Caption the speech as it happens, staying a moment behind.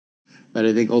But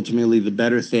I think ultimately the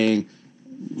better thing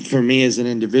for me as an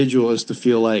individual is to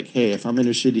feel like, hey, if I'm in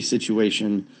a shitty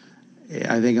situation,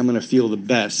 I think I'm going to feel the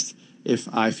best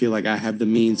if I feel like I have the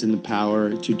means and the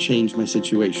power to change my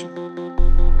situation.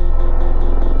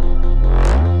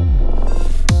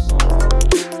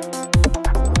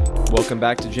 Welcome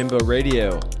back to Jimbo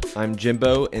Radio. I'm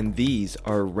Jimbo, and these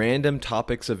are random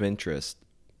topics of interest.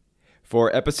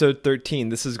 For episode 13,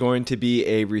 this is going to be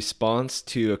a response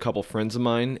to a couple friends of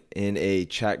mine in a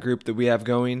chat group that we have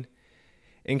going,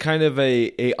 and kind of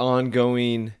a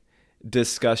ongoing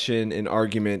discussion and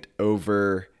argument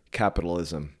over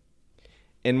capitalism.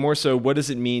 And more so, what does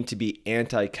it mean to be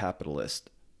anti-capitalist?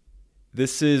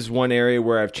 This is one area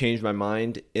where I've changed my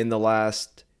mind in the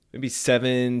last maybe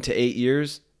 7 to 8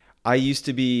 years. I used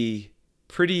to be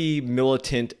pretty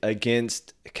militant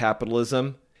against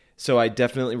capitalism, so I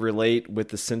definitely relate with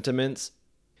the sentiments.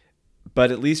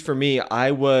 But at least for me, I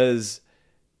was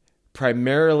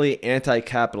primarily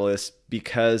anti-capitalist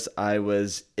because I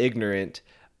was ignorant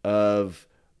of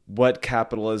what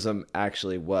capitalism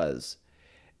actually was.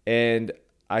 And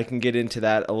I can get into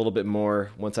that a little bit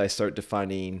more once I start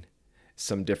defining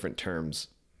some different terms.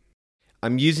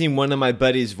 I'm using one of my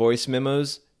buddy's voice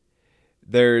memos.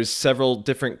 There's several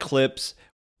different clips.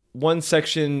 One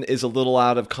section is a little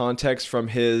out of context from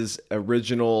his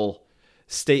original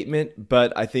statement,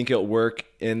 but I think it'll work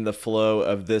in the flow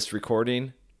of this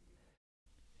recording.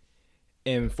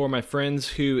 And for my friends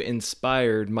who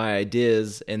inspired my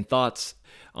ideas and thoughts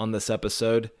on this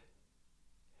episode,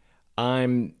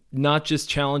 I'm not just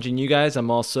challenging you guys,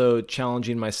 I'm also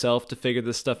challenging myself to figure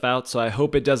this stuff out. So I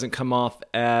hope it doesn't come off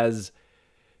as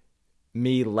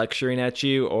me lecturing at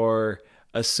you or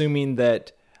assuming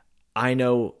that I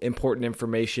know important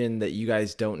information that you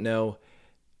guys don't know.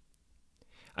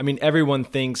 I mean, everyone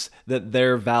thinks that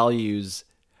their values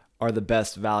are the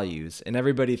best values, and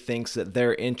everybody thinks that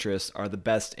their interests are the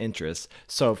best interests.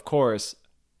 So, of course,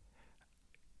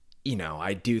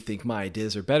 I do think my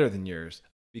ideas are better than yours,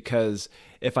 because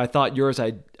if I thought yours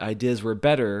ideas were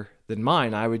better than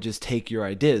mine, I would just take your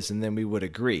ideas and then we would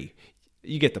agree.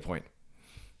 You get the point.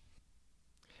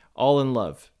 All in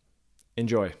love.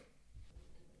 Enjoy.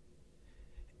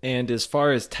 And as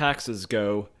far as taxes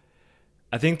go,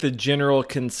 I think the general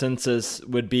consensus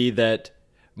would be that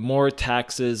more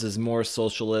taxes is more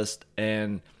socialist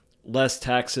and less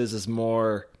taxes is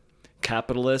more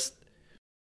capitalist.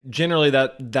 Generally,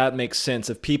 that makes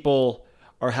sense. If people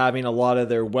are having a lot of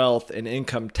their wealth and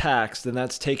income taxed, then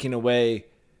that's taking away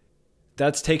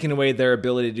their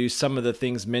ability to do some of the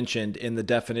things mentioned in the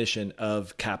definition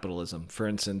of capitalism. For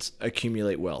instance,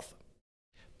 accumulate wealth.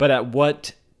 But at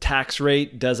what tax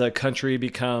rate does a country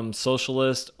become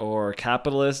socialist or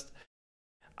capitalist?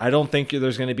 I don't think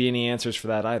there's going to be any answers for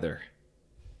that either.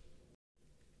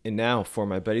 And now for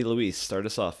my buddy Luis, start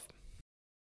us off.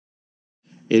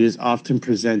 It is often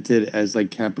presented as like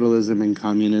capitalism and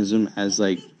communism as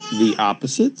like the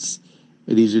opposites.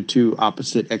 These are two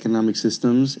opposite economic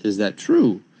systems. Is that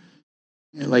true?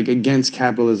 Like against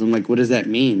capitalism, like what does that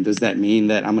mean? Does that mean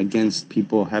that I'm against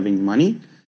people having money?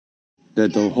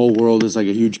 That the whole world is like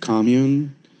a huge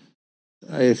commune?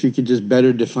 If you could just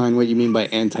better define what you mean by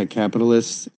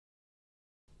anti-capitalist.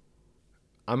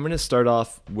 I'm going to start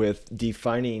off with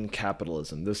defining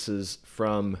capitalism. This is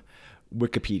from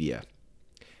Wikipedia.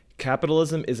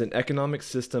 Capitalism is an economic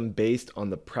system based on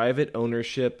the private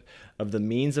ownership of the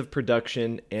means of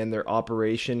production and their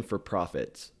operation for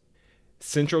profits.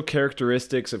 Central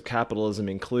characteristics of capitalism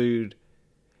include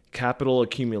capital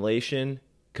accumulation,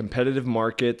 competitive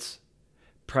markets,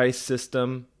 price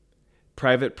system,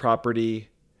 private property,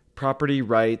 property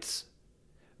rights,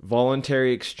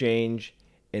 voluntary exchange,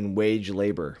 and wage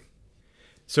labor.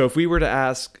 So if we were to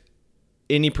ask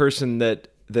any person that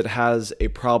has a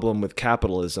problem with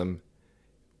capitalism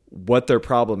what their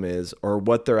problem is or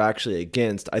what they're actually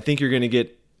against, I think you're going to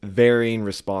get varying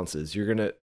responses. You're going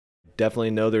to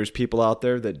definitely know there's people out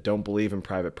there that don't believe in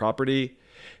private property.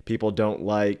 People don't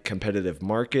like competitive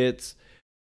markets.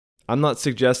 I'm not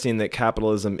suggesting that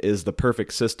capitalism is the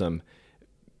perfect system.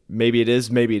 Maybe it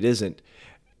is, maybe it isn't.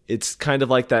 It's kind of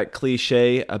like that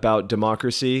cliche about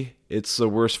democracy. It's the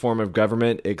worst form of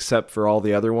government except for all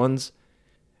the other ones.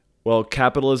 Well,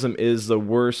 capitalism is the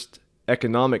worst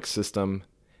economic system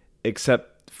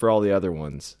except for all the other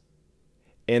ones.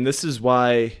 And this is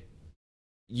why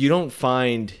you don't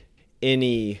find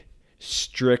any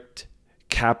strict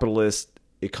capitalist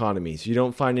economies. You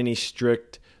don't find any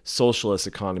strict socialist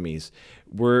economies.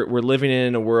 We're living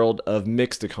in a world of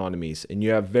mixed economies, and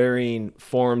you have varying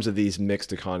forms of these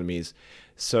mixed economies.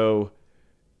 So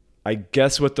I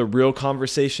guess what the real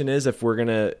conversation is, if we're going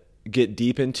to get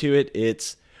deep into it,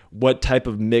 it's what type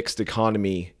of mixed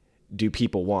economy do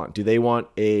people want? Do they want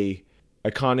a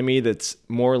economy that's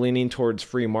more leaning towards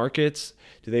free markets?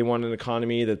 Do they want an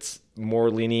economy that's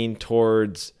more leaning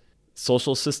towards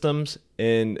social systems?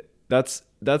 And that's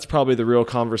probably the real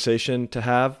conversation to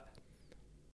have.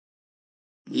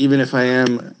 Even if I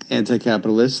am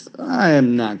anti-capitalist, I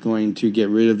am not going to get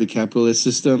rid of the capitalist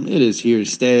system. It is here to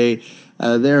stay.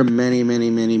 There are many,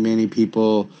 many, many, many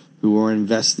people who are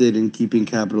invested in keeping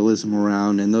capitalism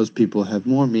around, and those people have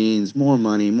more means, more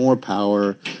money, more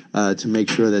power to make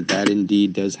sure that that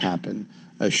indeed does happen.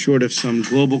 Short of some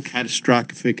global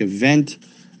catastrophic event,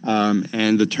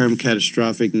 and the term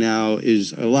catastrophic now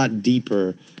is a lot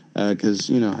deeper because,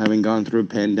 having gone through a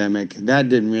pandemic, that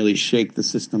didn't really shake the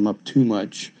system up too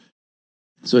much.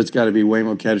 So it's got to be way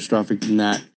more catastrophic than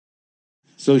that.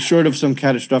 So short of some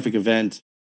catastrophic event,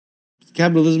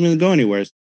 capitalism isn't going anywhere.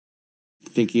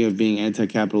 Thinking of being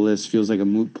anti-capitalist feels like a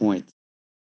moot point.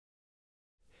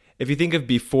 If you think of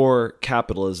before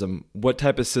capitalism, what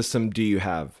type of system do you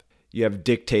have? You have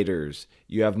dictators,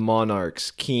 you have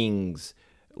monarchs, kings,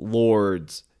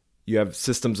 lords, you have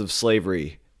systems of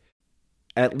slavery.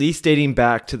 At least dating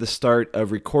back to the start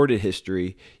of recorded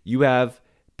history, you have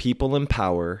people in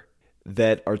power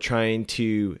that are trying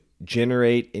to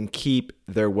generate and keep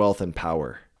their wealth and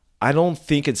power. I don't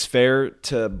think it's fair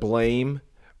to blame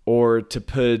or to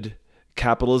put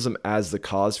capitalism as the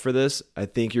cause for this. I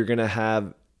think you're going to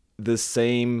have the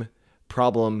same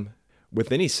problem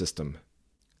with any system.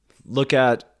 Look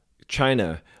at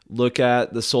China, look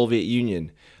at the Soviet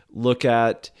Union, look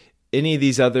at any of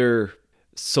these other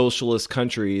socialist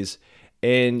countries,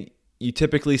 and you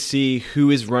typically see who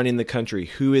is running the country,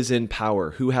 who is in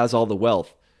power, who has all the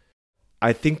wealth.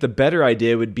 I think the better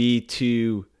idea would be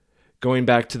to, going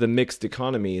back to the mixed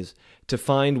economies, to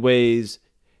find ways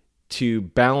to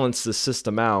balance the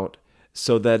system out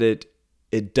so that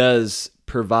it does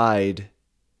provide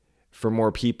for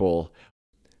more people.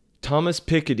 Thomas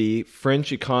Piketty,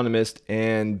 French economist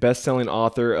and best-selling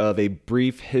author of A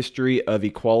Brief History of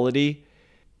Equality,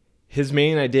 his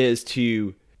main idea is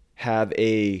to have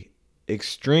a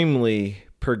extremely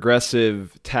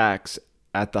progressive tax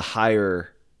at the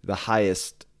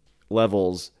highest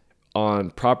levels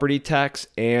on property tax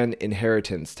and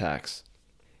inheritance tax.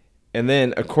 And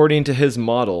then, according to his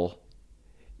model,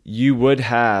 you would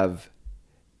have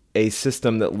a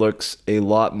system that looks a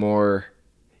lot more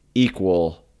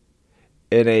equal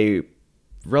in a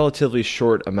relatively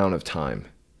short amount of time.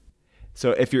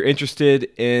 So if you're interested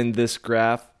in this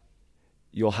graph,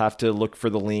 you'll have to look for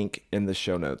the link in the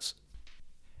show notes.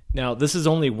 Now, this is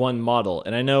only one model,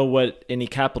 and I know what any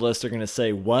capitalists are going to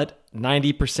say. What?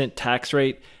 90% tax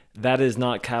rate? That is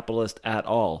not capitalist at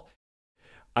all.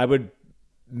 I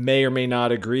may or may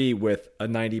not agree with a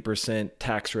 90%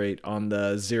 tax rate on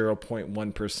the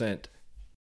 0.1%.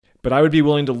 But I would be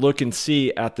willing to look and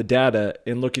see at the data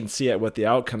and look and see at what the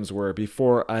outcomes were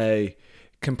before I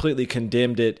completely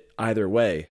condemned it either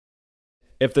way.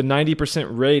 If the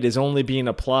 90% rate is only being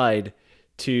applied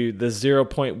to the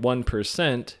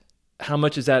 0.1%, how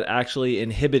much is that actually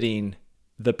inhibiting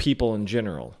the people in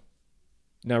general?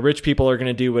 Now, rich people are going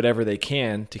to do whatever they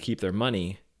can to keep their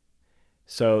money.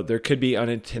 So there could be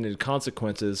unintended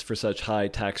consequences for such high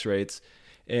tax rates.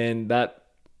 And that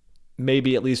may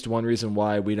be at least one reason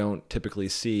why we don't typically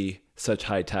see such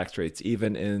high tax rates,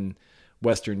 even in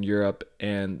Western Europe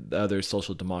and the other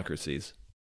social democracies.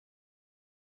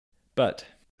 But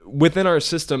within our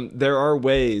system, there are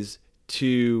ways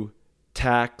to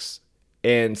tax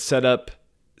and set up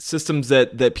systems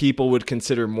that people would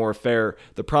consider more fair.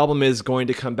 The problem is going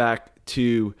to come back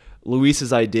to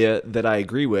Luis's idea that I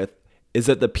agree with, is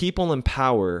that the people in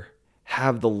power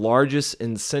have the largest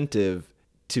incentive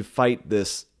to fight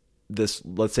this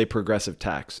let's say progressive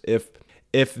tax. If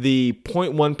the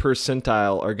 0.1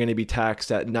 percentile are going to be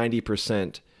taxed at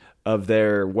 90% of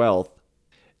their wealth,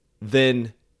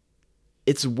 then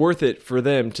it's worth it for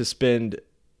them to spend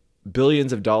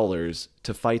billions of dollars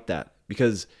to fight that,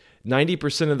 because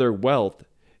 90% of their wealth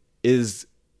is,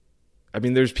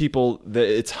 there's people that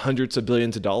it's hundreds of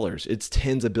billions of dollars. It's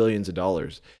tens of billions of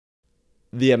dollars.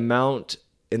 The amount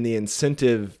and the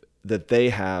incentive that they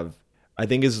have, I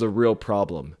think, is the real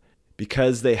problem.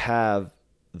 Because they have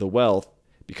the wealth,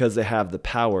 because they have the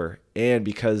power, and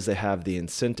because they have the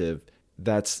incentive,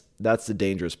 that's the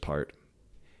dangerous part.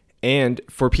 And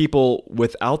for people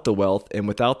without the wealth and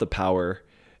without the power,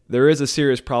 there is a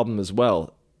serious problem as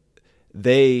well.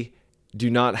 They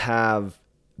do not have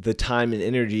the time and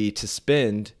energy to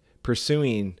spend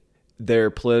pursuing their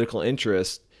political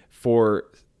interests for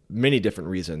many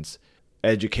different reasons.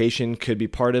 Education could be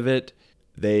part of it.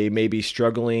 They may be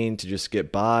struggling to just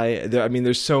get by. I mean,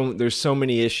 there's so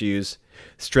many issues,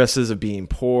 stresses of being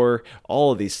poor,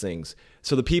 all of these things.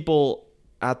 So the people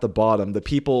at the bottom, the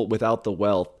people without the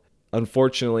wealth,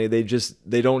 unfortunately,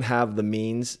 they don't have the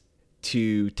means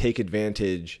to take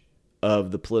advantage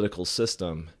of the political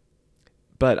system.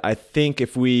 But I think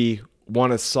if we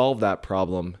want to solve that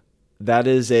problem, that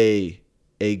is a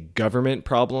government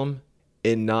problem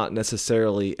and not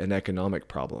necessarily an economic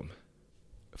problem.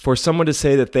 For someone to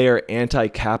say that they are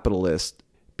anti-capitalist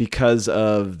because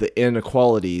of the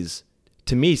inequalities,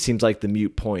 to me seems like the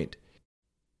moot point.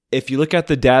 If you look at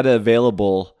the data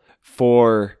available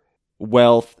for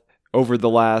wealth over the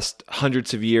last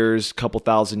hundreds of years, couple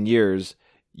thousand years,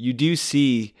 you do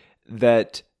see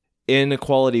that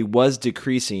inequality was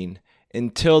decreasing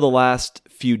until the last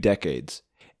few decades.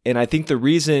 And I think the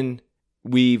reason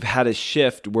we've had a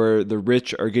shift where the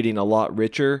rich are getting a lot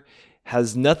richer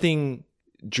has nothing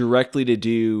directly to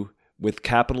do with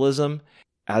capitalism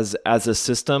as a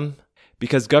system,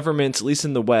 because governments, at least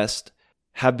in the West,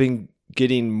 have been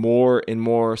getting more and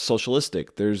more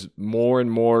socialistic. There's more and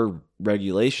more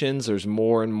regulations. There's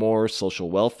more and more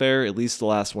social welfare, at least the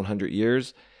last 100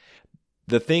 years.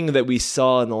 The thing that we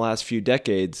saw in the last few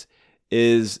decades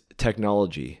is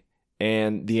technology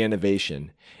and the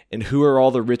innovation. And who are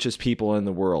all the richest people in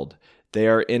the world? They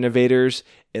are innovators,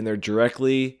 and they're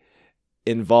directly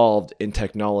involved in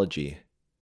technology.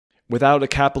 Without a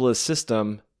capitalist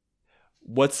system,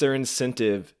 what's their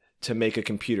incentive to make a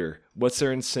computer? What's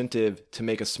their incentive to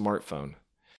make a smartphone?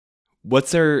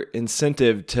 What's their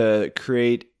incentive to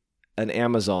create an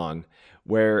Amazon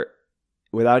where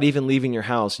without even leaving your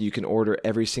house, you can order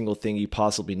every single thing you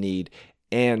possibly need?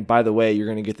 And by the way, you're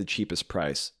going to get the cheapest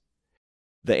price.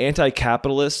 The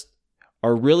anti-capitalists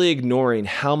are really ignoring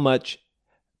how much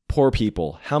poor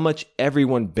people, how much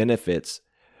everyone benefits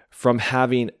from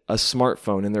having a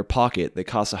smartphone in their pocket that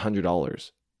costs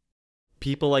 $100.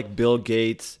 People like Bill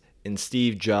Gates and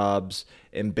Steve Jobs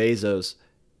and Bezos,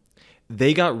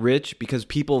 they got rich because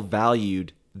people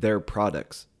valued their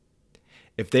products.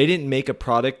 If they didn't make a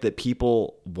product that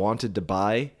people wanted to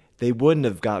buy, they wouldn't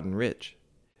have gotten rich.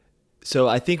 So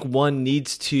I think one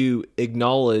needs to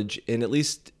acknowledge and at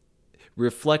least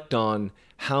reflect on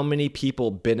how many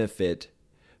people benefit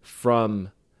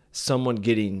from someone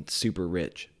getting super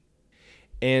rich.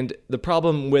 And the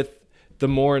problem with the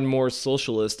more and more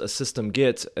socialist a system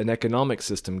gets, an economic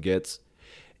system gets,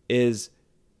 is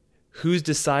who's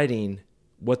deciding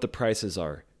what the prices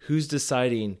are? Who's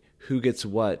deciding who gets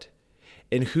what?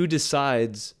 And who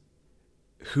decides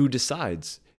who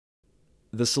decides?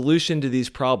 The solution to these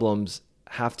problems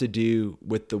have to do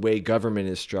with the way government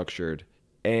is structured.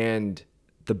 And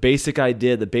the basic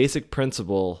idea, the basic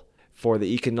principle for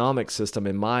the economic system,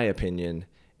 in my opinion,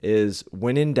 is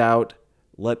when in doubt,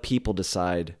 let people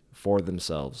decide for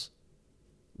themselves.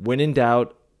 When in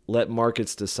doubt, let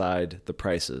markets decide the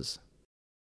prices.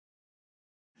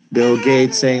 Bill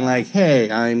Gates saying like,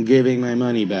 hey, I'm giving my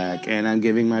money back, and I'm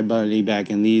giving my money back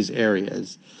in these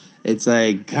areas. It's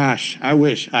like, gosh, I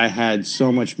wish I had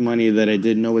so much money that I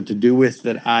didn't know what to do with,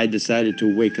 that I decided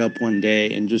to wake up one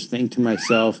day and just think to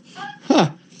myself,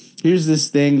 here's this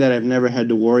thing that I've never had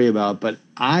to worry about, but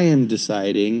I am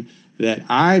deciding that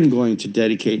I'm going to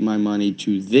dedicate my money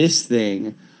to this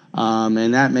thing,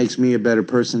 and that makes me a better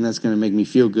person. That's going to make me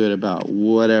feel good about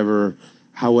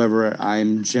however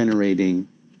I'm generating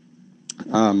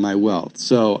my wealth.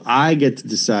 So I get to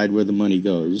decide where the money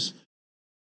goes.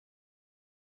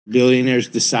 Billionaires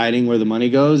deciding where the money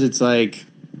goes. It's like,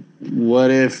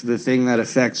 what if the thing that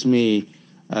affects me,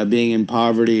 being in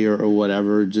poverty or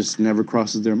whatever, just never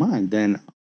crosses their mind? Then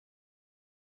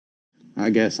I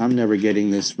guess I'm never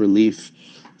getting this relief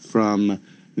from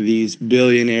these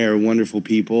billionaire wonderful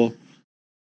people.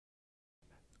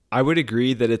 I would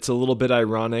agree that it's a little bit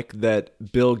ironic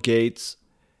that Bill Gates,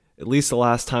 at least the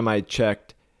last time I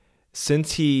checked,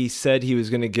 since he said he was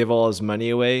going to give all his money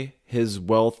away, his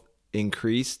wealth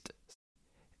increased.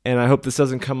 And I hope this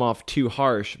doesn't come off too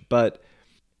harsh, but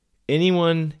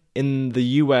anyone in the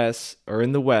US or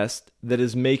in the West that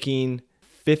is making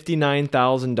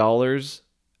 $59,000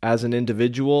 as an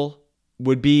individual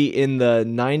would be in the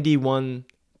 91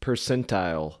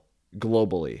 percentile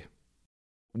globally.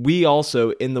 We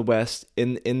also in the West,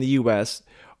 in the US,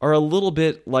 are a little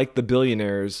bit like the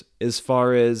billionaires as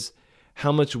far as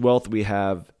how much wealth we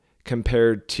have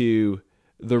compared to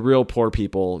the real poor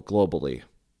people globally.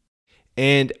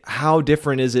 And how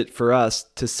different is it for us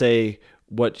to say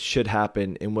what should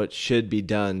happen and what should be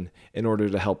done in order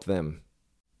to help them?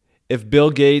 If Bill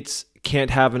Gates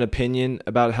can't have an opinion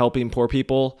about helping poor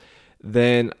people,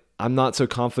 then I'm not so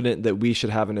confident that we should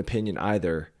have an opinion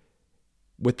either.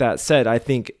 With that said, I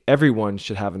think everyone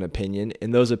should have an opinion,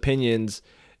 and those opinions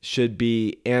should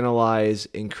be analyzed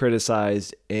and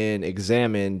criticized and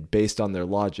examined based on their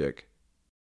logic.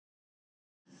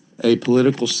 A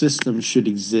political system should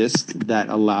exist that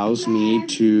allows me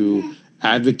to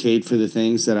advocate for the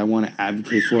things that I want to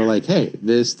advocate for. Like, hey,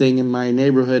 this thing in my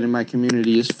neighborhood, in my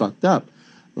community is fucked up.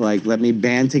 Like, let me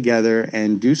band together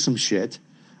and do some shit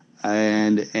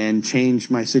and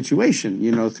change my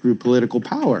situation, through political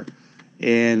power.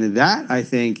 And that, I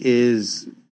think, is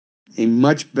a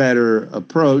much better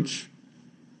approach,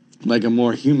 like a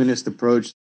more humanist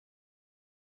approach.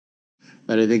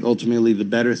 But I think ultimately the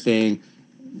better thing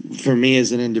for me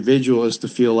as an individual is to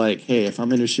feel like, hey, if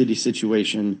I'm in a shitty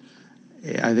situation,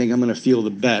 I think I'm going to feel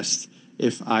the best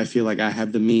if I feel like I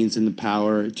have the means and the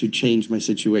power to change my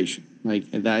situation. Like,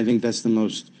 I think that's the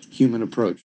most human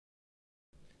approach.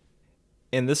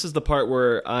 And this is the part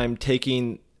where I'm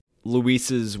taking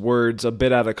Luis's words a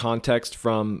bit out of context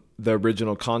from the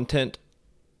original content.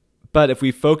 But if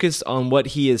we focus on what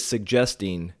he is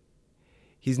suggesting,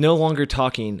 he's no longer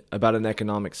talking about an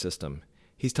economic system.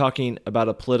 He's talking about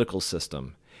a political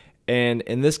system. And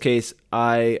in this case,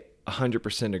 I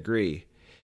 100% agree.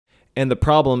 And the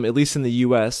problem, at least in the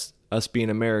US, us being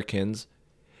Americans,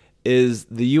 is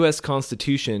the US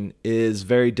Constitution is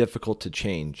very difficult to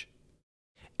change.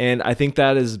 And I think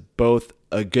that is both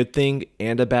a good thing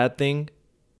and a bad thing.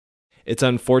 It's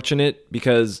unfortunate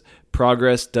because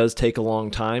progress does take a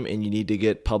long time and you need to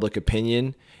get public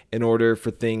opinion in order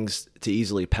for things to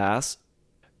easily pass.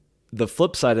 The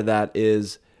flip side of that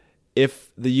is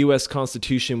if the US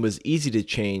Constitution was easy to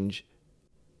change,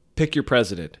 pick your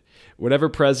president. Whatever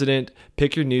president,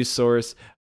 pick your news source.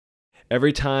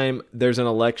 Every time there's an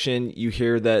election, you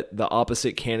hear that the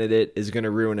opposite candidate is going to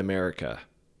ruin America.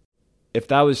 If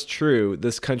that was true,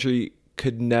 this country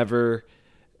could never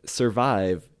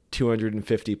survive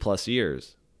 250 plus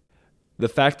years. The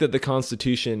fact that the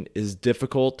Constitution is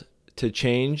difficult to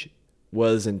change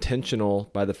was intentional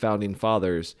by the founding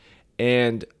fathers,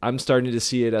 and I'm starting to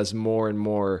see it as more and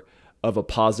more of a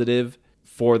positive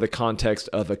for the context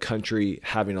of a country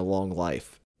having a long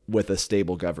life with a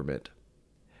stable government.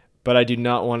 But I do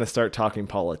not want to start talking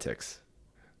politics.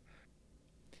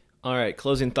 All right,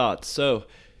 closing thoughts. So,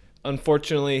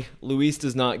 unfortunately, Luis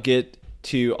does not get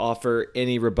to offer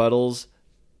any rebuttals.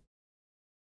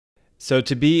 So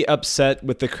to be upset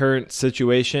with the current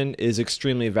situation is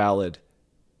extremely valid.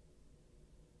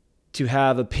 To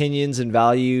have opinions and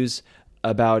values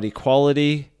about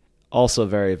equality, also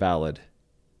very valid.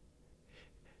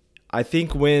 I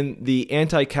think when the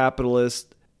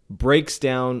anti-capitalist breaks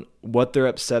down what they're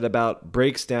upset about,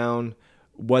 breaks down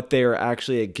what they are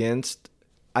actually against,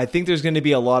 I think there's going to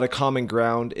be a lot of common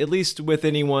ground, at least with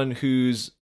anyone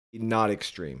who's not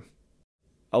extreme.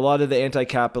 A lot of the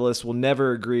anti-capitalists will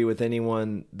never agree with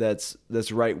anyone that's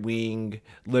right-wing,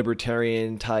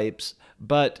 libertarian types,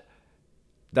 but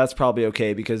that's probably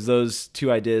okay because those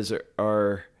two ideas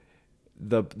are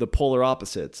the polar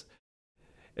opposites.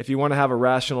 If you want to have a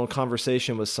rational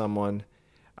conversation with someone,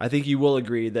 I think you will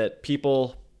agree that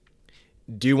people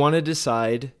do want to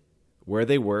decide where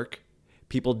they work.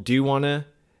 People do want to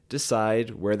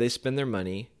decide where they spend their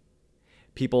money.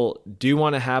 People do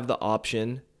want to have the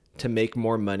option to make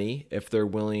more money if they're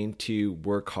willing to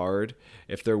work hard,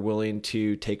 if they're willing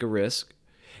to take a risk.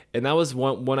 And that was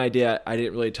one idea I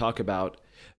didn't really talk about.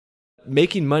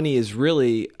 Making money is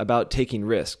really about taking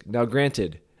risk. Now,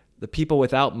 granted, the people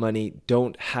without money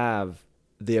don't have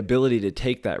the ability to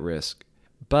take that risk.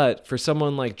 But for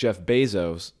someone like Jeff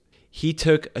Bezos, he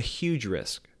took a huge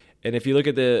risk. And if you look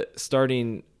at the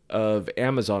starting of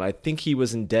Amazon, I think he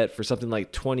was in debt for something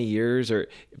like 20 years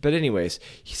but anyways,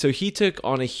 so he took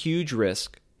on a huge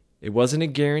risk. It wasn't a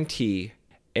guarantee.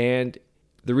 And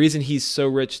the reason he's so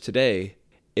rich today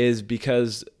is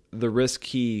because the risk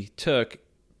he took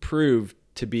proved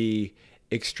to be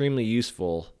extremely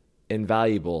useful and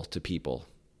valuable to people.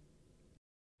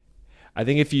 I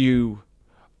think if you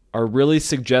are really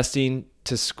suggesting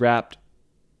to scrap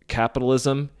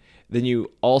capitalism, then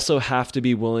you also have to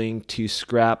be willing to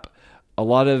scrap a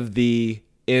lot of the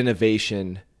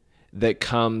innovation that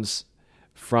comes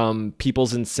from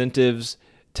people's incentives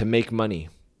to make money.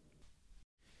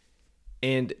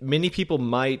 And many people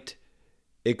might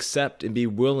accept and be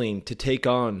willing to take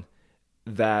on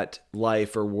that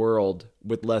life or world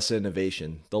with less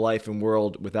innovation, the life and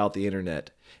world without the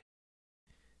internet.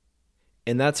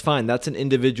 And that's fine. That's an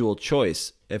individual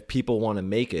choice if people want to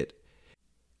make it.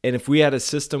 And if we had a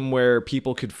system where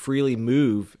people could freely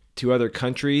move to other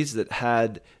countries that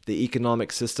had the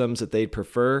economic systems that they'd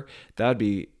prefer, that would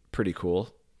be pretty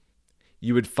cool.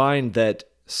 You would find that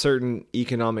certain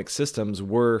economic systems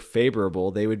were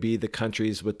favorable, they would be the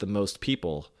countries with the most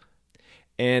people.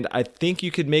 And I think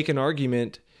you could make an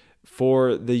argument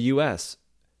for the US.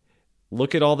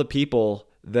 Look at all the people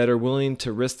that are willing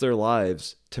to risk their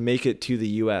lives to make it to the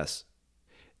US.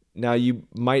 Now, you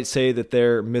might say that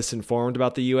they're misinformed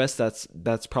about the US.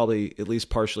 That's probably at least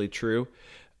partially true.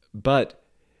 But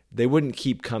they wouldn't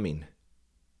keep coming.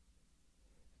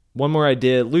 One more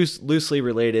idea, loosely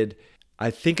related. I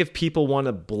think if people want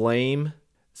to blame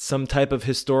some type of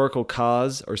historical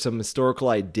cause or some historical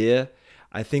idea,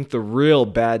 I think the real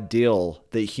bad deal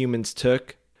that humans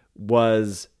took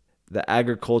was the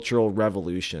agricultural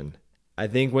revolution. I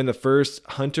think when the first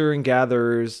hunter and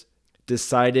gatherers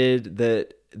decided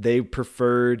that they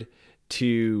preferred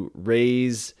to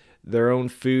raise their own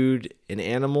food and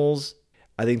animals,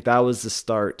 I think that was the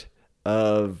start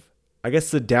of, I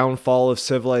guess, the downfall of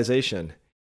civilization.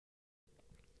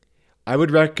 I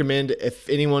would recommend, if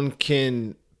anyone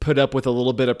can put up with a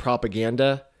little bit of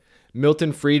propaganda,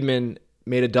 Milton Friedman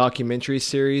made a documentary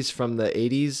series from the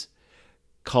 80s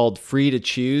called Free to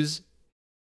Choose.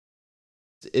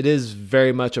 It is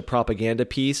very much a propaganda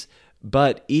piece,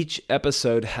 but each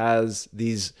episode has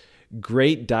these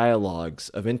great dialogues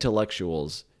of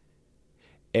intellectuals.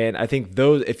 And I think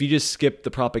those, if you just skip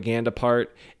the propaganda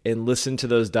part and listen to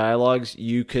those dialogues,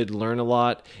 you could learn a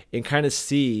lot and kind of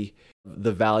see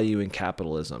the value in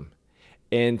capitalism.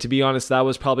 And to be honest, that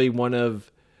was probably one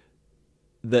of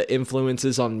the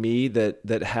influences on me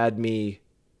that had me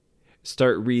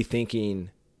start rethinking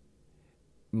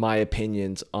my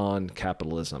opinions on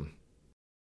capitalism.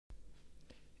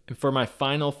 And for my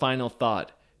final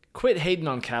thought, quit hating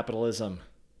on capitalism.